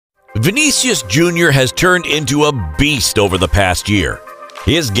Vinicius Jr. has turned into a beast over the past year.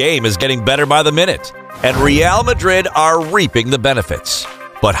 His game is getting better by the minute, and Real Madrid are reaping the benefits.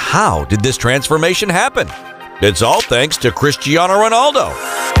 But how did this transformation happen? It's all thanks to Cristiano Ronaldo.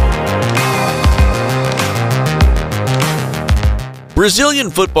 Brazilian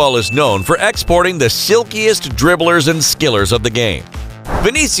football is known for exporting the silkiest dribblers and skillers of the game.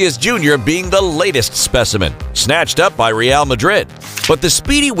 Vinicius Jr. being the latest specimen, snatched up by Real Madrid. But the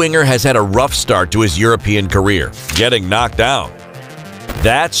speedy winger has had a rough start to his European career, getting knocked down.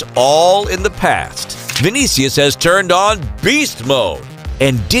 That's all in the past. Vinicius has turned on beast mode,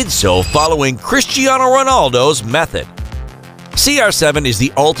 and did so following Cristiano Ronaldo's method. CR7 is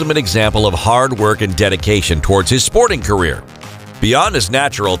the ultimate example of hard work and dedication towards his sporting career. Beyond his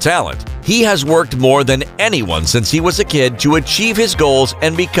natural talent, he has worked more than anyone since he was a kid to achieve his goals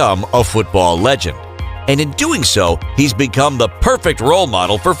and become a football legend. And in doing so, he's become the perfect role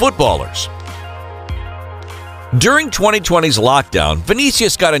model for footballers. During 2020's lockdown,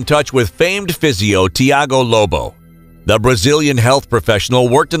 Vinicius got in touch with famed physio Thiago Lobo. The Brazilian health professional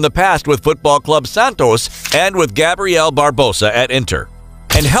worked in the past with Football Club Santos and with Gabriel Barbosa at Inter,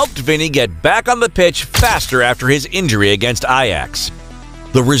 and helped Vini get back on the pitch faster after his injury against Ajax.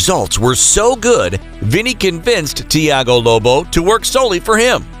 The results were so good, Vini convinced Thiago Lobo to work solely for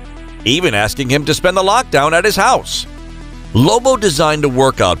him, even asking him to spend the lockdown at his house. Lobo designed a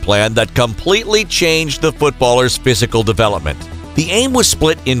workout plan that completely changed the footballer's physical development. The aim was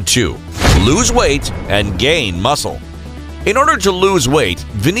split in two: lose weight and gain muscle. In order to lose weight,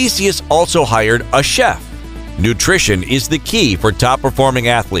 Vinicius also hired a chef. Nutrition is the key for top-performing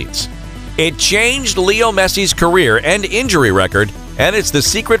athletes. It changed Leo Messi's career and injury record, and it's the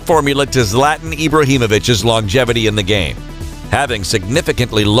secret formula to Zlatan Ibrahimovic's longevity in the game. Having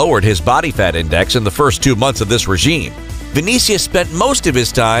significantly lowered his body fat index in the first 2 months of this regime, Vinicius spent most of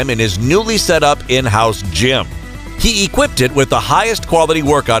his time in his newly set up in-house gym. He equipped it with the highest quality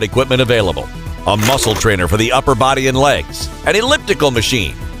workout equipment available: a muscle trainer for the upper body and legs, an elliptical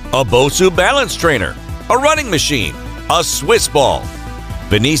machine, a Bosu balance trainer, a running machine, a Swiss ball.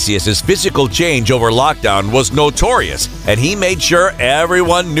 Vinicius's physical change over lockdown was notorious, and he made sure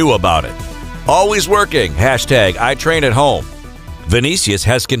everyone knew about it. Always working, #ITrainAtHome. Vinicius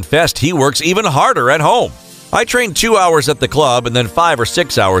has confessed he works even harder at home. I train 2 hours at the club and then 5 or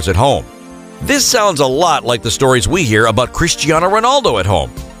 6 hours at home. This sounds a lot like the stories we hear about Cristiano Ronaldo at home,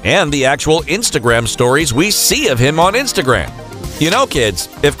 and the actual Instagram stories we see of him on Instagram. You know, kids,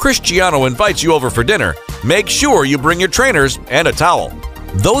 if Cristiano invites you over for dinner, make sure you bring your trainers and a towel.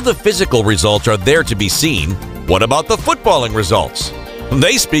 Though the physical results are there to be seen, what about the footballing results?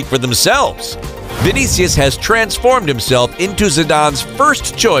 They speak for themselves. Vinicius has transformed himself into Zidane's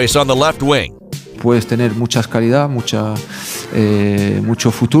first choice on the left wing. Puedes tener mucha calidad,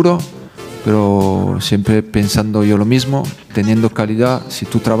 mucho futuro, pero siempre pensando yo lo mismo: teniendo calidad, si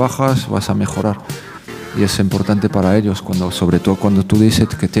tú trabajas vas a mejorar, y es importante para ellos, sobre todo cuando tú dices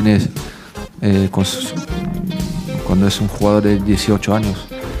que tienes cuando es un jugador de 18 años,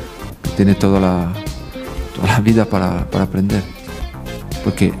 que tiene toda la vida para aprender.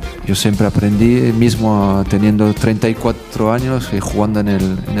 Porque yo siempre aprendí, mismo teniendo 34 años y jugando en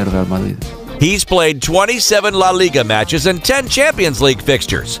el Real Madrid. He's played 27 La Liga matches and 10 Champions League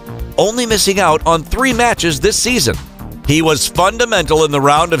fixtures, only missing out on 3 matches this season. He was fundamental in the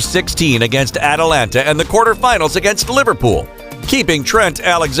round of 16 against Atalanta and the quarterfinals against Liverpool, keeping Trent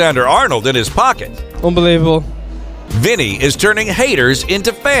Alexander-Arnold in his pocket. Unbelievable. Vini is turning haters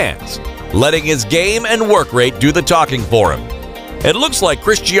into fans, letting his game and work rate do the talking for him. It looks like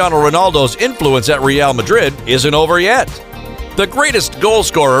Cristiano Ronaldo's influence at Real Madrid isn't over yet. The greatest goal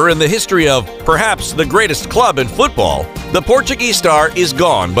scorer in the history of perhaps the greatest club in football, the Portuguese star is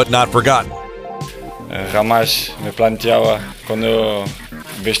gone but not forgotten. Jamás me planteaba, cuando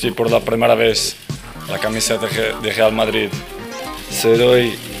vestí por la primera vez la camiseta de Real Madrid, ser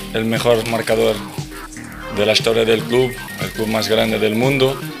hoy el mejor marcador de la historia del club, el club más grande del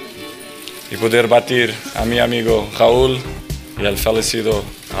mundo, y poder batir a mi amigo Raúl y al fallecido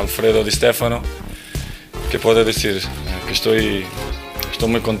Alfredo Di Stefano, que puedo decir que estoy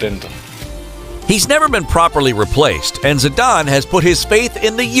muy contento. He's never been properly replaced, and Zidane has put his faith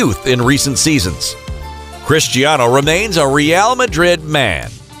in the youth in recent seasons. Cristiano remains a Real Madrid man.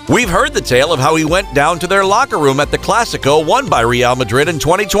 We've heard the tale of how he went down to their locker room at the Clásico won by Real Madrid in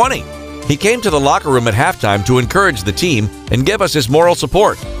 2020. He came to the locker room at halftime to encourage the team and give us his moral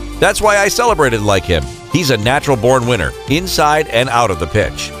support. That's why I celebrated like him. He's a natural-born winner, inside and out of the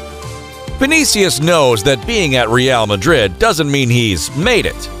pitch. Vinicius knows that being at Real Madrid doesn't mean he's made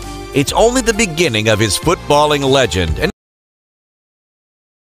it. It's only the beginning of his footballing legend, and